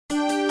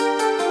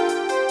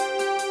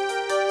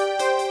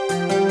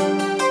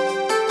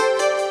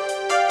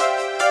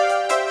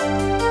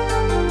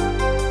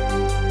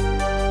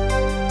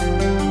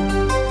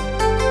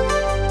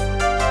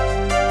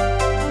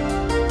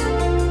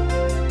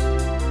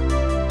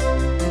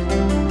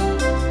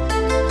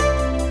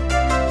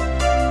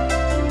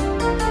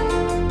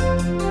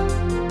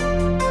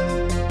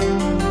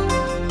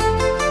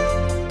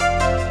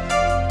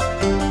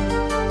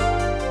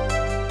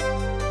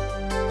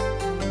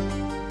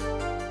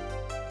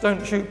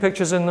Don't shoot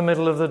pictures in the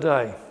middle of the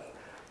day.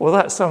 Well,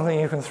 that's something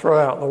you can throw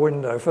out the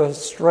window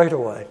first straight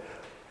away.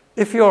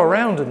 If you're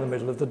around in the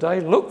middle of the day,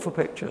 look for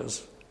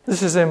pictures.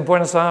 This is in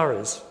Buenos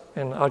Aires,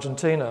 in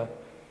Argentina.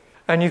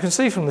 And you can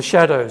see from the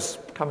shadows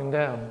coming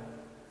down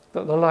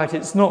that the light,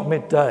 it's not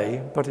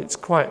midday, but it's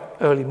quite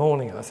early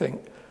morning, I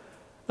think.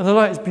 And the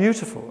light is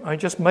beautiful. It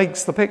just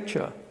makes the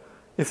picture.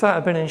 If that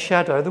had been in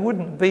shadow, there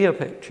wouldn't be a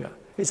picture.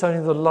 It's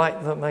only the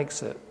light that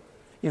makes it.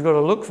 You've got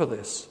to look for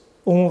this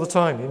all the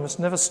time. You must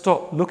never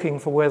stop looking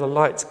for where the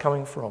light's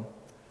coming from.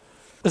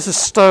 This is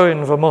Stowe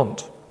in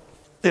Vermont.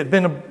 It had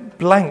been a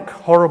blank,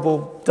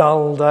 horrible,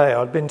 dull day.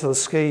 I'd been to the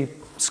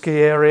ski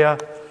area,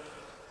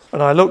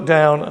 and I looked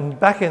down, and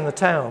back in the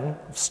town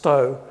of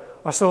Stowe,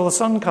 I saw the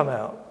sun come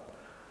out.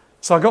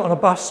 So I got on a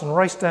bus and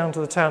raced down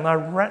to the town.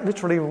 I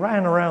literally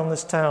ran around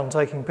this town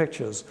taking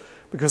pictures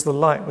because the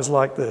light was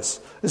like this.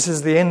 This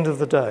is the end of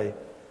the day.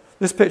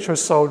 This picture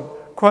was sold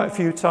quite a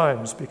few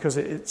times because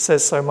it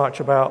says so much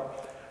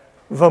about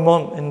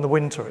Vermont in the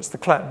winter. It's the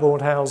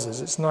clapboard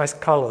houses. It's nice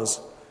colours.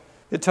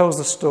 It tells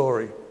the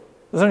story.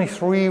 There's only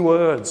 3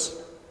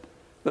 words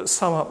that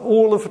sum up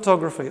all the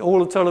photography,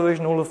 all the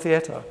television, all the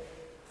theatre.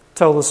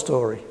 Tell the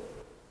story.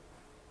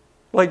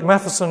 Lake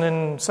Matheson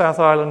in South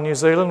Island, New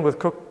Zealand,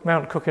 with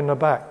Mount Cook in the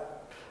back.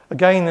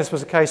 Again, this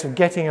was a case of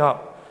getting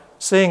up,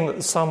 seeing that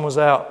the sun was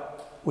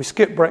out. We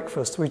skipped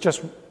breakfast. We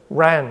just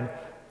ran,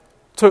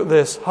 took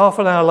this. Half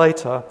an hour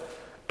later,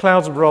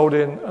 clouds had rolled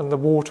in and the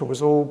water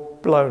was all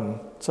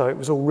blown, so it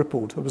was all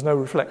rippled. There was no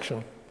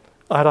reflection.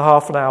 I had a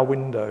half an hour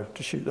window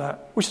to shoot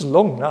that, which is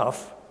long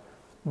enough,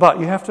 but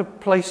you have to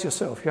place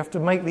yourself. You have to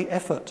make the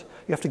effort.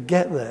 You have to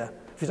get there.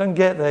 If you don't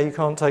get there, you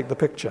can't take the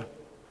picture.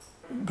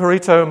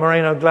 Perito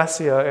Moreno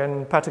Glacier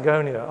in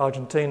Patagonia,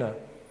 Argentina.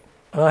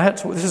 And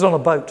this is on a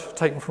boat,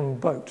 taken from a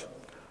boat,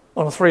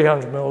 on a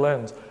 300mm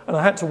lens. And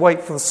I had to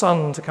wait for the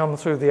sun to come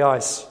through the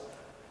ice.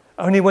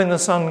 Only when the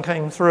sun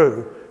came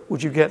through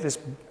would you get this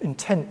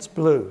intense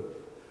blue.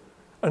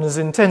 And as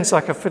intense, I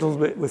could fiddle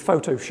with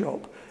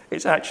Photoshop.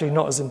 It's actually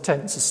not as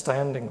intense as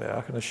standing there,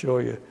 I can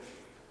assure you.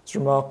 It's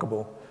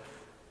remarkable.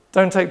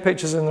 Don't take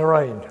pictures in the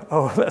rain.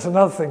 Oh, that's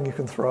another thing you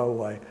can throw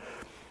away.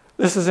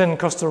 This is in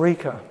Costa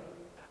Rica,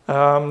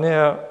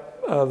 near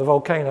the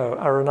volcano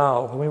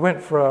Arenal. And we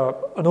went for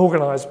an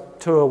organised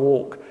tour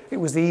walk. It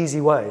was the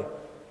easy way.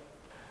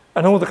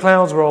 And all the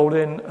clouds rolled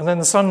in, and then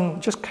the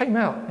sun just came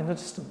out in the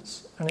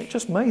distance. And it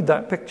just made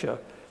that picture.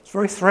 It's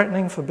very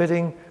threatening,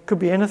 forbidding, could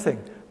be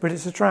anything, but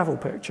it's a travel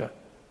picture.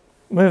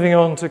 Moving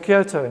on to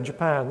Kyoto in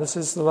Japan. This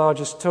is the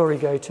largest torii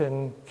gate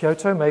in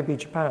Kyoto, maybe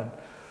Japan.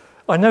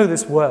 I know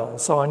this well,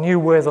 so I knew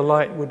where the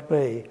light would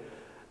be.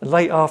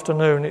 Late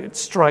afternoon, it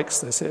strikes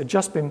this. It had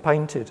just been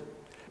painted.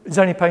 It's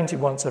only painted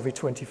once every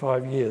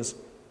 25 years.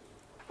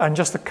 And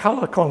just the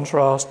colour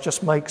contrast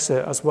just makes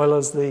it, as well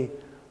as the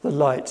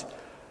light.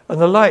 And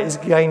the light is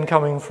again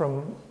coming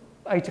from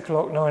 8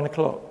 o'clock, 9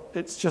 o'clock.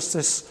 It's just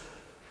this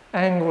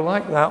angle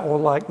like that or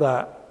like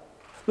that.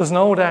 There's an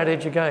old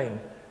adage again,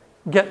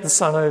 get the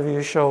sun over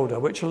your shoulder,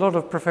 which a lot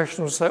of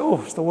professionals say,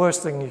 oh, it's the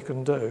worst thing you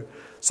can do.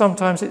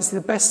 Sometimes it's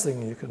the best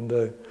thing you can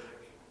do.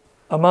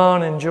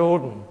 Amman in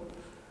Jordan.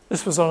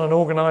 This was on an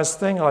organised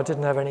thing. I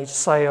didn't have any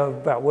say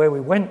about where we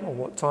went or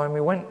what time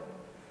we went.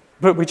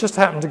 But we just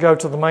happened to go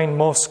to the main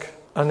mosque,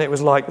 and it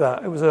was like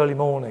that. It was early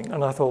morning,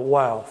 and I thought,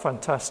 wow,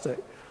 fantastic.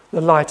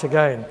 The light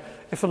again.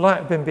 If the light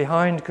had been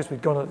behind because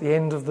we'd gone at the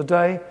end of the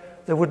day,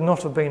 there would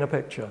not have been a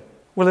picture.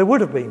 Well, there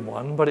would have been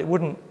one, but it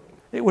wouldn't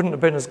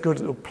have been as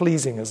good or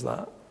pleasing as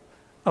that.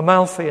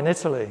 Amalfi in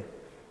Italy.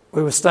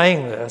 We were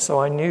staying there, so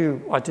I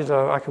knew I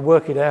could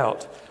work it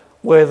out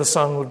where the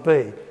sun would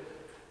be.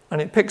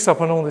 And it picks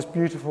up on all this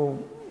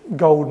beautiful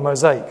gold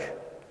mosaic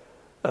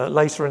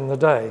later in the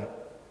day.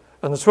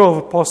 And the 12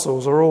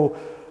 apostles are all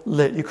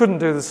lit. You couldn't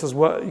do this as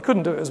well. You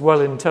couldn't do it as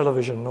well in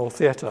television or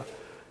theatre.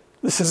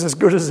 This is as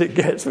good as it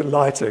gets with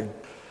lighting.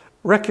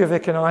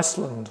 Reykjavik in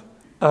Iceland.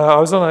 I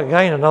was on,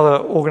 again,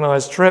 another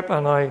organised trip,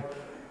 and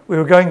we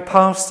were going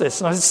past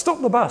this, and I said,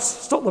 stop the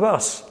bus.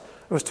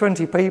 There was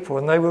 20 people,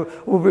 and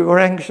we were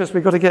anxious.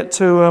 We've got to get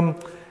to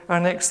our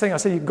next thing. I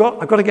said, I've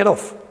got to get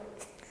off.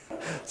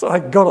 So I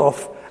got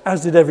off,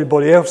 as did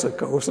everybody else, of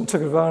course, and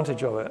took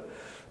advantage of it.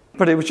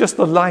 But it was just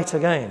the light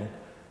again.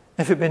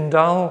 If it had been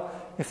dull,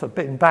 if it had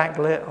been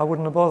backlit, I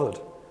wouldn't have bothered.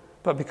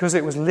 But because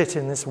it was lit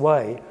in this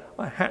way,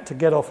 I had to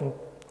get off and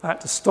I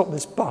had to stop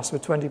this bus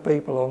with 20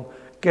 people on,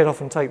 get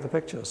off and take the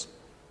pictures.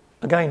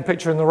 Again,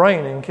 picture in the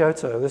rain in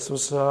Kyoto. This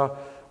was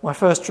my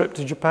first trip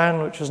to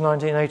Japan, which was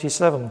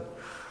 1987,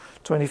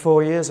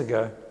 24 years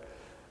ago,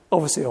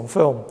 obviously on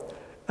film.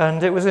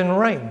 And it was in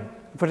rain,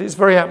 but it's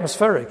very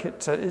atmospheric.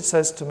 It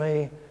says to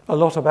me a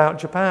lot about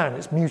Japan.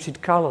 It's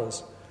muted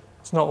colours.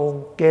 It's not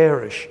all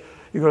garish.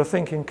 You've got to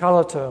think in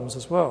colour terms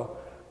as well,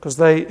 because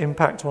they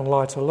impact on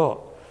light a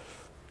lot.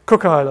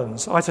 Cook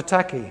Islands,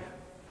 Itataki.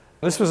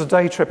 This was a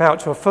day trip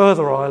out to a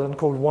further island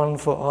called One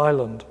Foot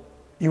Island.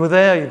 You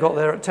got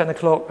there at 10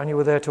 o'clock and you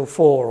were there till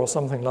 4 or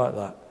something like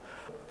that.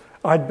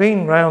 I'd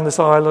been round this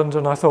island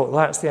and I thought,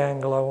 that's the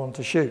angle I want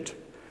to shoot.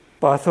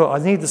 But I thought,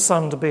 I need the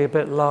sun to be a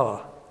bit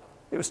lower.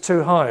 It was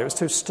too high, it was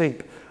too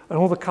steep, and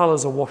all the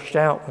colours are washed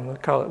out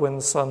when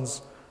the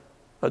sun's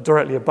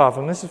directly above,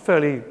 and this is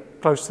fairly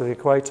close to the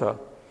equator.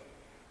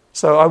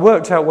 So I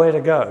worked out where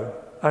to go,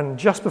 and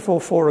just before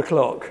 4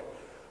 o'clock,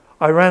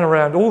 I ran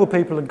around. All the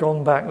people had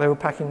gone back, they were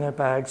packing their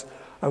bags.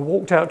 I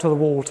walked out to the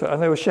water,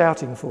 and they were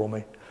shouting for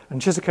me.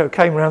 And Chisako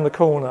came around the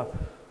corner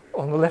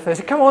on the left. They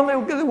said, "Come on, they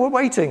were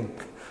waiting."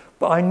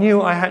 But I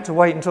knew I had to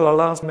wait until the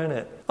last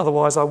minute,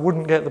 otherwise I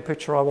wouldn't get the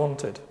picture I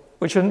wanted,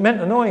 which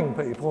meant annoying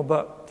people,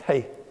 but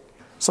hey,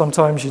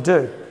 sometimes you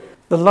do.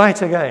 The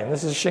light again,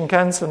 this is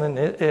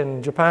Shinkansen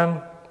in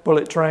Japan,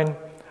 bullet train.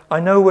 I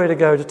know where to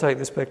go to take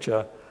this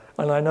picture,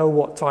 and I know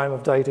what time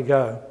of day to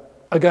go.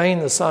 Again,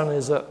 the sun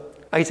is at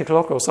 8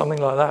 o'clock or something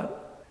like that,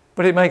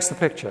 but it makes the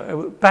picture.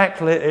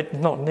 Backlit, it's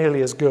not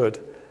nearly as good.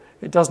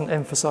 It doesn't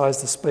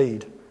emphasize the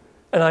speed.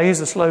 And I use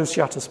a slow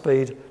shutter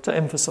speed to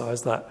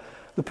emphasize that.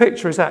 The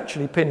picture is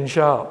actually pin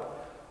sharp.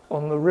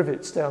 On the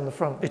rivets down the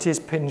front, it is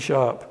pin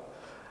sharp.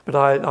 But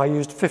I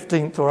used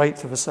 15th or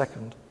 8th of a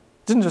second.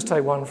 Didn't just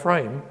take one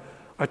frame.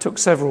 I took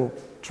several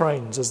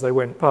trains as they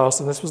went past,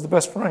 and this was the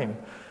best frame.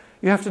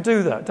 You have to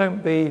do that.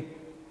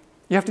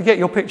 You have to get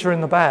your picture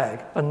in the bag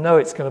and know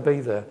it's going to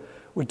be there.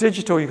 With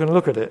digital, you can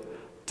look at it.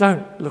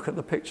 Don't look at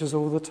the pictures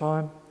all the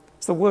time.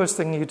 It's the worst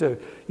thing you do.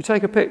 You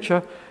take a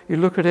picture, you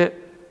look at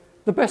it,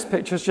 the best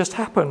picture's just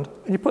happened,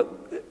 and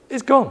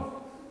it's gone.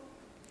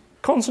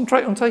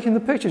 Concentrate on taking the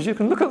pictures. You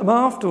can look at them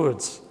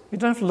afterwards. You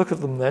don't have to look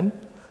at them then.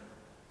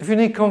 If you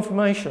need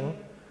confirmation,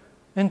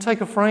 then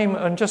take a frame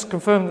and just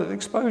confirm that the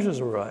exposures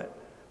are right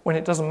when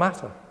it doesn't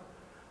matter.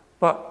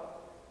 But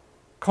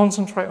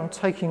concentrate on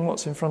taking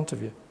what's in front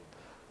of you.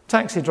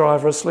 Taxi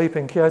driver asleep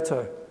in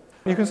Kyoto.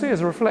 You can see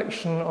there's a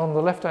reflection on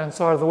the left-hand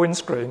side of the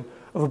windscreen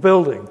of a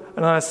building,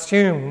 and I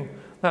assume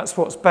that's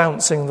what's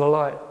bouncing the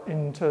light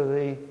into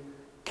the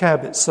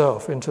cab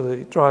itself, into the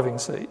driving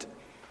seat.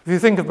 If you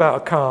think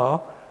about a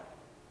car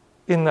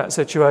in that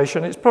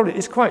situation,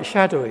 it's quite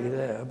shadowy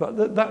there,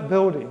 but that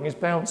building is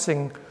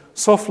bouncing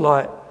soft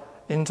light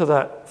into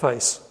that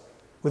face.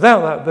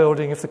 Without that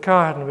building, if the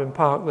car hadn't been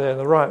parked there in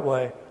the right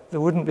way, there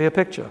wouldn't be a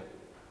picture.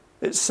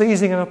 It's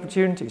seizing an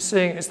opportunity,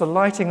 it's the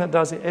lighting that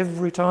does it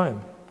every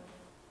time.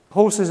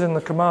 Horses in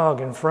the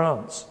Camargue in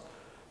France,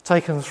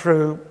 taken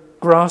through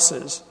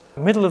grasses,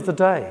 middle of the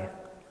day.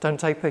 Don't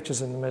take pictures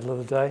in the middle of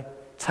the day.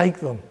 Take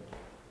them.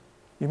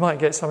 You might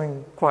get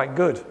something quite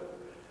good.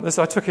 This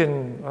I took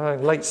in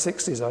late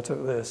 60s, I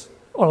took this,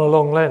 on a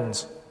long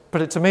lens.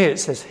 But to me it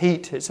says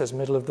heat, it says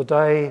middle of the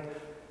day, it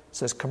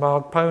says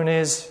Camargue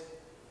ponies.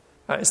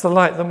 It's the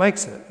light that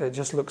makes it. It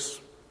just looks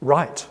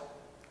right.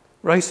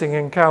 Racing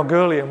in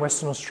Kalgoorlie in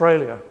Western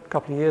Australia a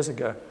couple of years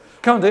ago.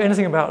 Can't do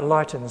anything about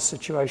light in this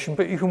situation,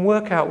 but you can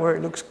work out where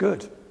it looks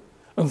good.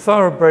 And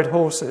thoroughbred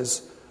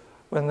horses,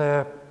 when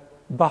they're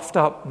buffed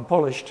up and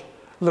polished,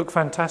 look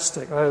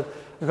fantastic.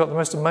 They've got the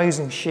most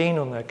amazing sheen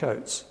on their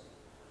coats.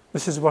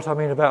 This is what I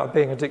mean about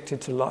being addicted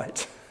to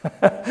light.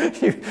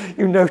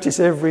 You notice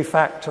every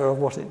factor of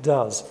what it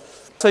does.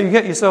 So you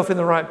get yourself in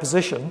the right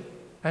position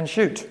and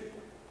shoot.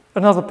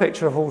 Another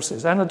picture of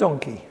horses and a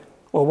donkey,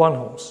 or one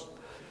horse.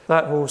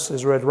 That horse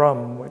is Red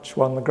Rum, which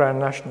won the Grand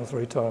National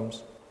 3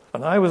 times.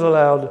 And I was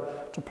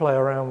allowed to play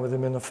around with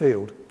him in the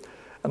field.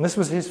 And this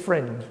was his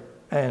friend,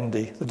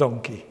 Andy, the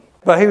donkey.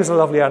 But he was a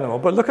lovely animal.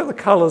 But look at the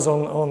colours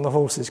on the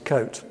horse's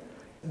coat.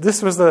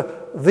 This was the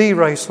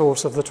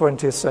racehorse of the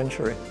 20th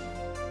century.